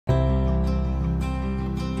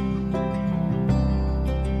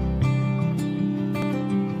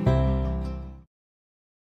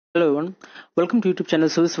Hello everyone, welcome to YouTube channel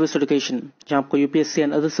civil service education, जहां आपको UPSC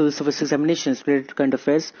and other civil service examinations related current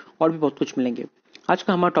affairs और भी बहुत कुछ मिलेंगे। आज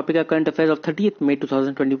का हमारा टॉपिक है current affairs of 30 May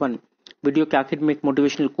 2021। Video के आखिर में एक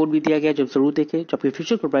मोटिवेशनल कोट भी दिया गया, जब जरूर देखें, जो आपके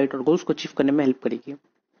फ्यूचर को ब्राइट और गोल्स को अचीव करने में हेल्प करेगी।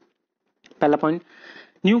 पहला point,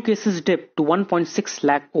 new cases dip to 1.6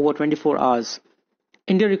 lakh over 24 hours.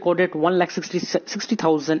 India recorded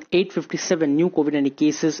 1,60,857 new COVID-19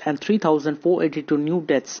 cases and 3,482 new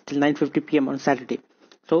deaths till 9:50 p.m. on Saturday.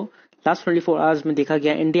 So, last 24 hours में देखा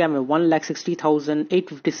गया इंडिया में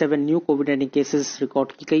 1,60,857 न्यू कोविड-19 केसेस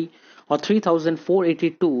रिकॉर्ड की गई और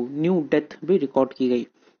 3,482 न्यू डेथ भी रिकॉर्ड की गई।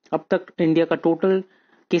 अब तक इंडिया का टोटल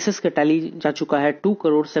केसेस का टैली जा चुका है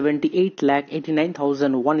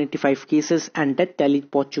 2,78,89,185 केसेस एंड डेथ टैली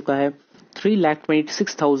पहुंच चुका है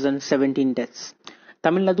 3,26,017 डेथ्स।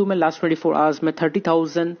 तमिलनाडु में लास्ट 24 आवर्स में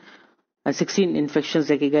 30,016 इन्फेक्शन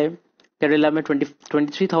देखे गए, केरला में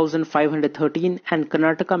 23,513 एंड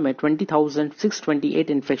कर्नाटका में 20,628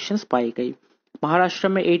 इन्फेक्शन पाए गए। महाराष्ट्र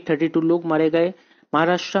में 832 लोग मारे गए।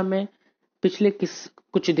 महाराष्ट्र में पिछले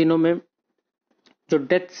कुछ दिनों में जो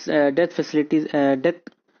डेथ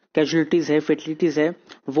कैजुअलिटीज है, फेटलिटीज है,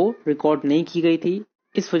 वो रिकॉर्ड नहीं की गई थी,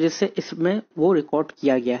 इस वजह से इसमें वो रिकॉर्ड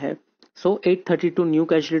किया गया है। 832 न्यू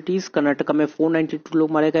कैजुअलिटीज, कर्नाटका में 492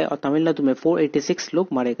 लोग मारे गए और तमिलनाडु में 486 लोग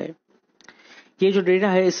मारे गए। ये जो डेटा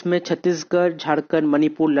है इसमें छत्तीसगढ़, झारखंड,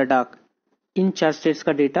 मणिपुर, लद्दाख, इन 4 स्टेट्स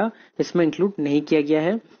का डेटा इसमें इंक्लूड नहीं किया गया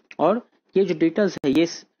है और ये जो डेटा है ये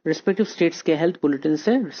रिस्पेक्टिव स्टेट्स के हेल्थ बुलेटिन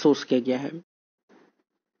से सोर्स किया गया है।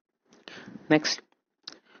 Next,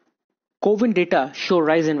 COVID data show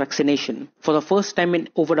rise in vaccination. For the first time in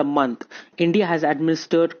over a month, India has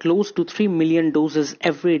administered close to 3 million doses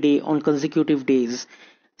every day on consecutive days,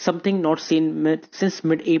 something not seen since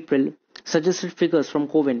mid-April, suggested figures from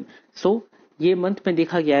COVID. So, ये month में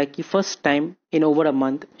देखा गया है कि first time in over a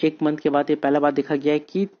month, एक month के बाद ये पहला बार देखा गया है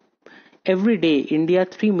कि every day India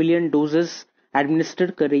 3 million doses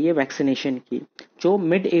administer कर रही है वैक्सीनेशन की, जो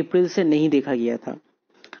मिड अप्रैल से नहीं देखा गया था।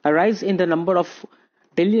 A rise in the number of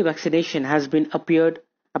daily vaccination has been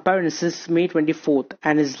apparent since May 24th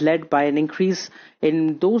and is led by an increase in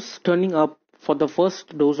those turning up for the first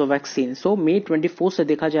dose of vaccine. So May 24 से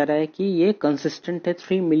देखा जा रहा है कि ये consistent है,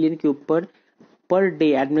 3 million के ऊपर पर डे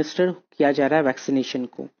एडमिनिस्टर किया जा रहा है वैक्सीनेशन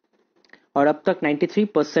को और अब तक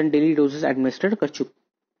 93% डेली डोजेस एडमिनिस्टर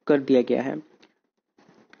कर दिया गया है।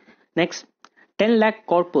 Next, 10 lakh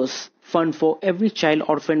corpus fund for every child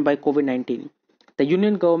orphaned by COVID-19. The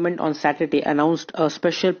Union government on Saturday announced a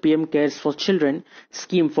special PM Cares for Children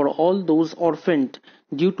scheme for all those orphaned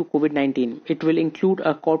due to COVID-19. It will include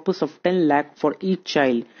a corpus of 10 lakh for each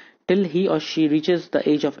child till he or she reaches the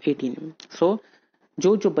age of 18. So,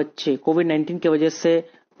 जो बच्चे COVID-19 की वजह से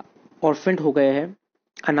orphaned हो गए हैं,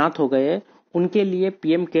 अनाथ हो गए हैं, उनके लिए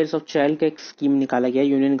PM केयर्स ऑफ चाइल्ड का एक स्कीम निकाला गया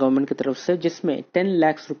यूनियन गवर्नमेंट की तरफ से, जिसमें 10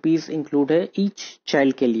 लाख रुपीस इंक्लूड है ईच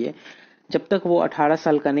चाइल्ड के लिए। जब तक वो 18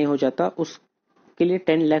 साल का नहीं हो जाता उसके लिए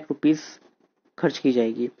 10 लाख रुपीस खर्च की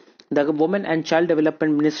जाएगी। The women and child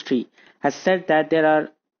development ministry has said that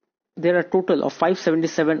there are total of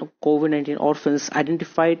 577 COVID-19 orphans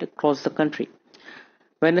identified across the country.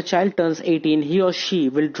 When a child turns 18, he or she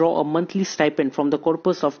will draw a monthly stipend from the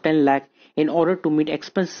corpus of 10 lakh in order to meet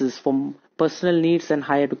expenses for personal needs and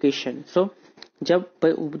higher education. So, जब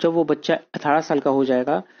वो बच्चा 18 साल का हो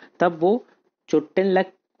जाएगा, तब वो जो 10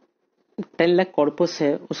 लाख कॉर्पस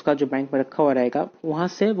है उसका जो बैंक में रखा हुआ रहेगा, वहां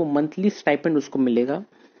से वो मंथली स्टाइपेंड उसको मिलेगा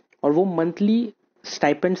और वो मंथली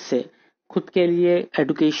स्टाइपेंड से खुद के लिए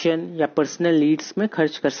एजुकेशन या पर्सनल नीड्स में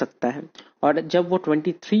खर्च कर सकता है और जब वो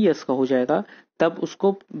 23 इयर्स का हो जाएगा तब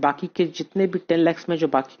उसको बाकी के जितने भी 10 लाख में जो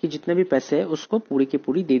बाकी के जितने भी पैसे हैं उसको पूरी की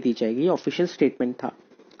पूरी दे दी जाएगी। ऑफिशियल स्टेटमेंट था।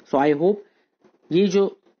 सो आई होप ये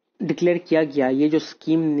जो डिक्लेयर किया गया, ये जो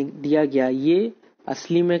स्कीम दिया गया, ये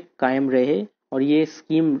असली में कायम रहे और ये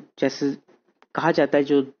स्कीम जैसे कहा जाता है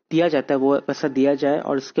जो दिया जाता है वो वैसा दिया जाए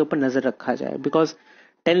और इसके ऊपर नजर रखा जाए, बिकॉज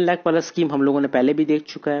 10 लाख वाला स्कीम हम लोगों ने पहले भी देख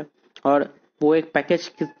चुका है और वो एक पैकेज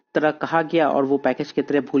की तरह कहा गया और वो पैकेज की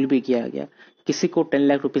तरह भूल भी किया गया, किसी को 10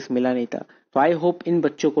 लाख रुपीस मिला नहीं था। तो आई होप इन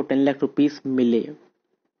बच्चों को 10 लाख रुपीस मिले।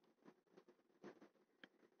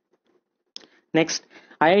 Next,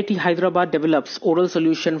 IIT Hyderabad develops oral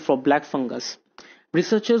solution for black fungus.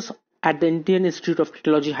 Researchers at the Indian Institute of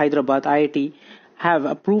Technology Hyderabad IIT have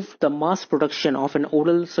approved the mass production of an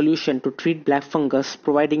oral solution to treat black fungus,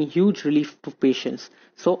 providing huge relief to patients.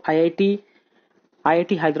 So IIT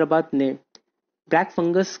Hyderabad ने black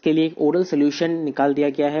fungus के लिए एक oral solution निकाल दिया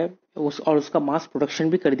गया है और उसका मास प्रोडक्शन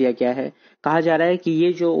भी कर दिया गया है। कहा जा रहा है कि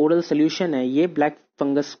ये जो ओरल सोल्यूशन है ये ब्लैक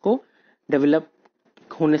फंगस को डेवलप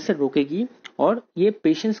होने से रोकेगी और ये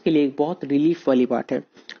पेशेंट्स के लिए एक बहुत रिलीफ वाली बात है।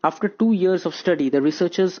 After 2 years of study, the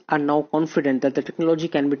researchers are now confident that the technology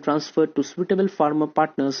can be transferred to suitable farmer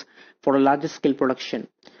partners for a larger scale production.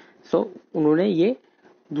 So उन्होंने ये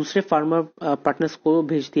दूसरे फार्मर पार्टनर्स को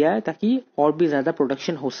भेज दिया है ताकि और भी ज्यादा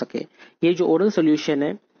प्रोडक्शन हो सके. ये जो ओरल सोल्यूशन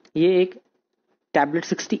है ये एक टैबलेट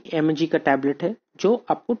 60 mg का टैबलेट है जो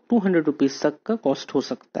आपको 200 रुपीज तक का कॉस्ट हो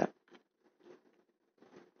सकता है.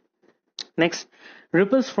 Next,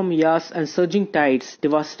 ripples from Yas and surging tides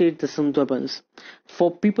devastate the Sundarbans. For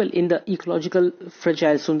people in the ecological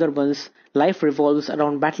fragile Sundarbans, life revolves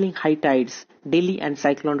around battling high tides daily and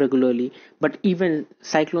cyclone regularly. But even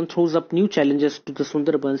cyclone throws up new challenges to the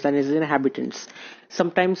Sundarbans and its inhabitants.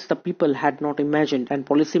 Sometimes the people had not imagined and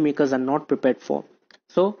policymakers are not prepared for.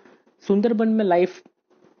 So, Sundarban में life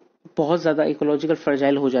बहुत ज्यादा ecological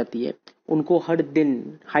fragile हो जाती है. उनको हर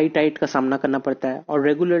दिन high Tide का सामना करना पड़ता है और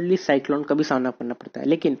रेगुलरली साइक्लोन का भी सामना करना पड़ता है.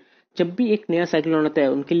 लेकिन जब भी एक नया साइक्लोन आता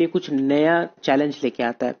है उनके लिए कुछ नया चैलेंज लेके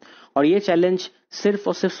आता है और ये चैलेंज सिर्फ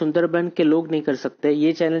और सिर्फ सुंदरबन के लोग नहीं कर सकते.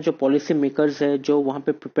 ये चैलेंज जो पॉलिसी मेकर्स है जो वहां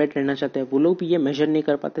पे प्रिपेयर रहना चाहते हैं वो लोग भी ये मेजर नहीं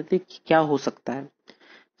कर पाते थे कि क्या हो सकता है.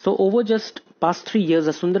 So over just past 3 years,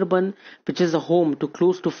 the Sundarban, which is the home to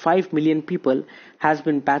close to 5 million people, has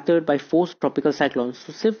been battered by 4 tropical cyclones.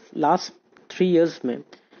 So सिर्फ last 3 years में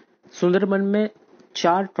सुंदरबन में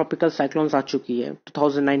 4 ट्रॉपिकल साइक्लोन्स आ चुकी है.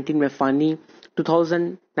 2019 में फानी,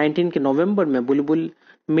 2019 के नवंबर में बुलबुल,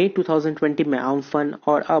 मई 2020 में आम्फन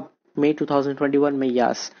और अब मई 2021 में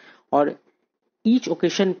यास. और ईच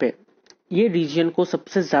ओकेशन पे ये रीजन को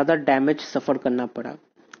सबसे ज्यादा डैमेज सफर करना पड़ा.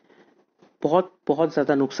 बहुत बहुत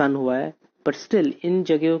ज्यादा नुकसान हुआ है. बट स्टिल इन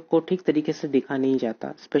जगहों को ठीक तरीके से देखा नहीं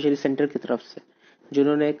जाता, स्पेशली सेंटर की तरफ से,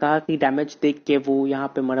 जिन्होंने कहा कि डैमेज देख के वो यहाँ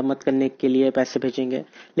पे मरम्मत करने के लिए पैसे भेजेंगे.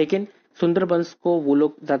 लेकिन सुंदरबंस को वो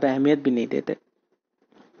लोग ज्यादा अहमियत भी नहीं देते.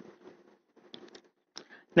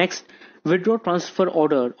 Next, withdraw transfer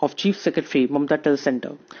order of Chief Secretary Mamata tells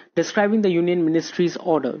Center, describing the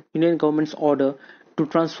Union government's order to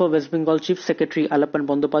transfer West Bengal Chief Secretary Alapan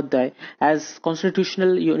Bandyopadhyay as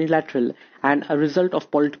constitutional unilateral and a result of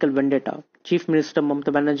political vendetta. Chief Minister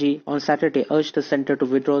Mamata Banerjee on Saturday urged the center to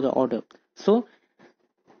withdraw the order. So,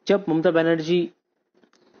 जब Mamata Banerjee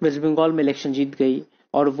waste Bengal में election जीत गई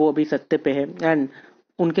और वो अभी सत्ते पे है and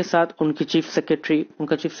उनके साथ उनका चीफ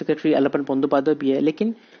सेक्रेटरी अलपन बंदोपाध्याय भी है,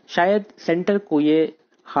 लेकिन शायद सेंटर को ये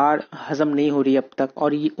हार हजम नहीं हो रही अब तक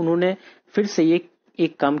और उन्होंने फिर से ये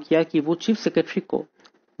एक काम किया कि वो चीफ सेक्रेटरी को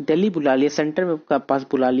दिल्ली बुला लिया, सेंटर में पास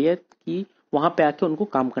बुला लिया कि वहां पे आके उनको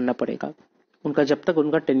काम करना पड़ेगा उनका जब तक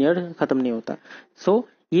उनका टेन्योर खत्म नहीं होता. सो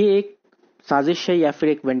ये एक साजिश है या फिर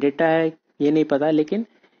एक वेंडेटा है ये नहीं पता, लेकिन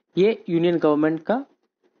ये यूनियन गवर्नमेंट का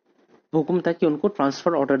हुक्म था कि उनको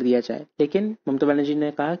ट्रांसफर ऑर्डर दिया जाए. लेकिन ममता बनर्जी ने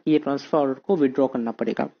कहा कि ये ट्रांसफर ऑर्डर को विड्रॉ करना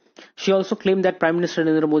पड़ेगा. She also claimed that Prime Minister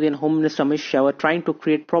Narendra Modi and Home Minister Amit Shah were trying to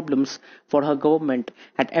create problems for her government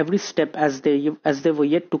at every step as they were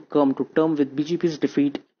yet to come to term with BJP's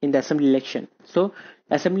defeat in the assembly election. So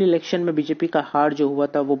assembly election में BJP का हार जो हुआ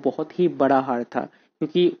था वो बहुत ही बड़ा हार था,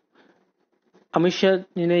 क्योंकि अमित शाह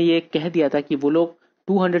ने ये कह दिया था कि वो लोग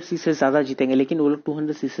 200 सीट से ज्यादा जीतेंगे, लेकिन वो लोग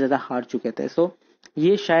 200 सीट से ज्यादा हार चुके थे. सो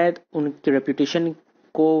ये शायद उनके रेपुटेशन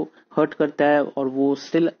को हर्ट करता है और वो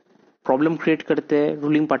स्टिल प्रॉब्लम क्रिएट करते हैं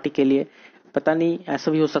रूलिंग पार्टी के लिए. पता नहीं,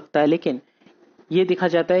 ऐसा भी हो सकता है, लेकिन ये देखा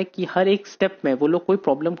जाता है कि हर एक स्टेप में वो लोग कोई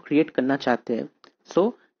प्रॉब्लम क्रिएट करना चाहते हैं.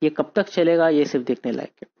 सो ये कब तक चलेगा ये सिर्फ देखने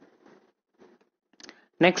लायक है.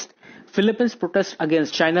 Next, Philippines protest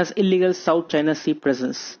against China's illegal South China Sea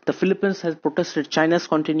presence. The Philippines has protested China's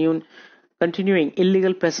continuing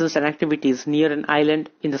illegal presence and activities near an island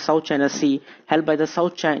in the South China Sea held by the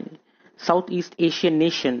Southeast Asian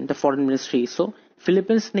nation, the Foreign Ministry. So,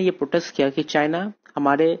 Philippines ने ये protest किया कि China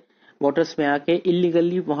हमारे waters में आके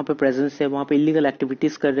illegally वहां पे presence है, वहां पे इलीगल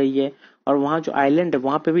एक्टिविटीज कर रही है और वहां जो आइलैंड है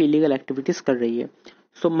वहां पे भी इलीगल एक्टिविटीज कर रही है.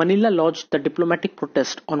 So, Manila launched the diplomatic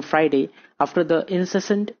protest on Friday after the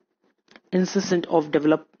incessant of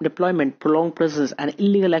deployment, prolonged presence and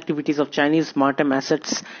illegal activities of Chinese maritime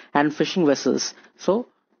assets and fishing vessels. So,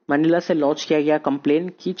 Manila से लॉन्च किया गया कंप्लेन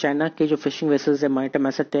कि China के जो fishing vessels है, मारिटाइम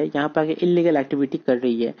asset है, यहाँ पे आके इलीगल एक्टिविटी कर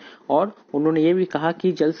रही है और उन्होंने ये भी कहा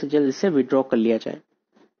कि जल्द से जल्द इसे विड्रॉ कर लिया जाए.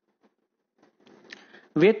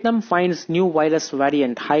 Vietnam finds new virus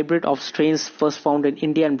variant hybrid of strains first found in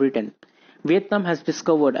India and Britain. Vietnam has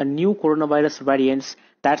discovered a new coronavirus variant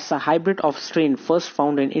that's a hybrid of strain first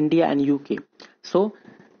found in India and UK. So,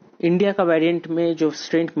 India का variant में जो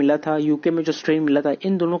strain मिला था, UK में जो strain मिला था,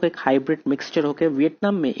 इन दोनों का एक हाइब्रिड मिक्सचर होकर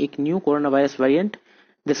वियतनाम में एक new corona virus variant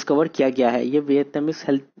discover किया गया है. ये वियतनामीज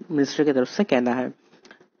हेल्थ मिनिस्टर की तरफ से कहना है.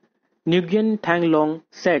 न्यूगियन थैंग लोंग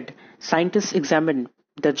said scientists examined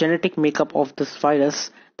the genetic makeup of this virus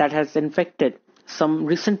that has infected some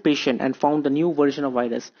recent patient and found the new version of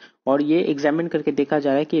virus. और ये एग्जामिन करके देखा जा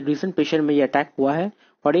रहा है कि recent patient में ये अटैक हुआ है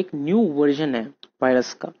और एक न्यू वर्जन है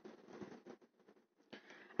वायरस का.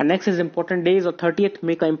 And next is important days और 30th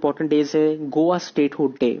मई का इंपॉर्टेंट डेज है गोवा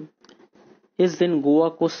स्टेटहुड डे. इस दिन गोवा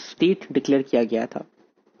को स्टेट डिक्लेयर किया गया था.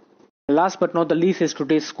 Last but not the least is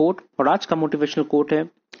today's quote और आज का मोटिवेशनल कोट है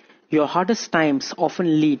your hardest times often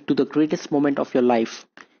lead to the greatest moment of your life.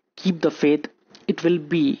 Keep the faith, it will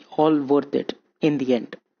be all worth it in the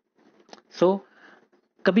end. सो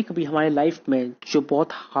कभी कभी हमारे life में जो बहुत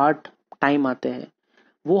हार्ड टाइम आते हैं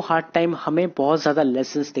वो हार्ड टाइम हमें बहुत ज्यादा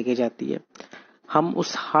लेसन्स देके जाती है. हम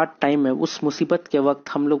उस हार्ड टाइम में उस मुसीबत के वक्त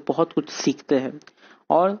हम लोग बहुत कुछ सीखते हैं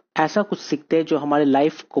और ऐसा कुछ सीखते हैं जो हमारे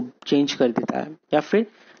लाइफ को चेंज कर देता है या फिर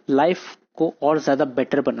लाइफ को और ज्यादा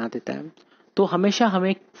बेटर बना देता है. तो हमेशा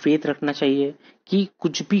हमें फेथ रखना चाहिए कि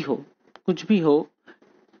कुछ भी हो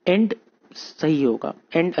एंड सही होगा,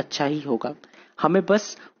 एंड अच्छा ही होगा. हमें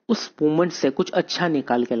बस उस मोमेंट से कुछ अच्छा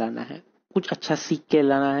निकाल के लाना है, कुछ अच्छा सीख के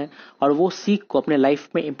लाना है और वो सीख को अपने लाइफ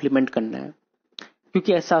में इम्प्लीमेंट करना है.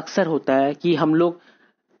 क्योंकि ऐसा अक्सर होता है कि हम लोग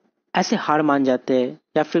ऐसे हार मान जाते हैं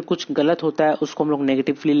या फिर कुछ गलत होता है उसको हम लोग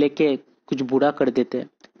नेगेटिवली लेके कुछ बुरा कर देते हैं.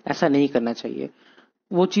 ऐसा नहीं करना चाहिए.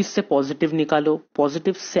 वो चीज से पॉजिटिव निकालो,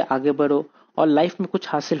 पॉजिटिव से आगे बढ़ो और लाइफ में कुछ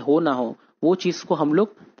हासिल हो ना हो वो चीज को हम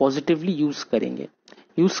लोग पॉजिटिवली यूज करेंगे.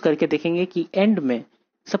 यूज करके देखेंगे कि एंड में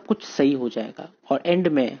सब कुछ सही हो जाएगा और एंड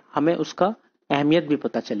में हमें उसका अहमियत भी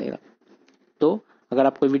पता चलेगा. तो अगर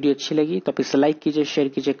आपको वीडियो अच्छी लगी तो आप इसे लाइक कीजिए, शेयर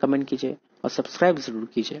कीजिए, कमेंट कीजिए और सब्सक्राइब जरूर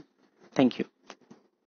कीजिए. Thank you.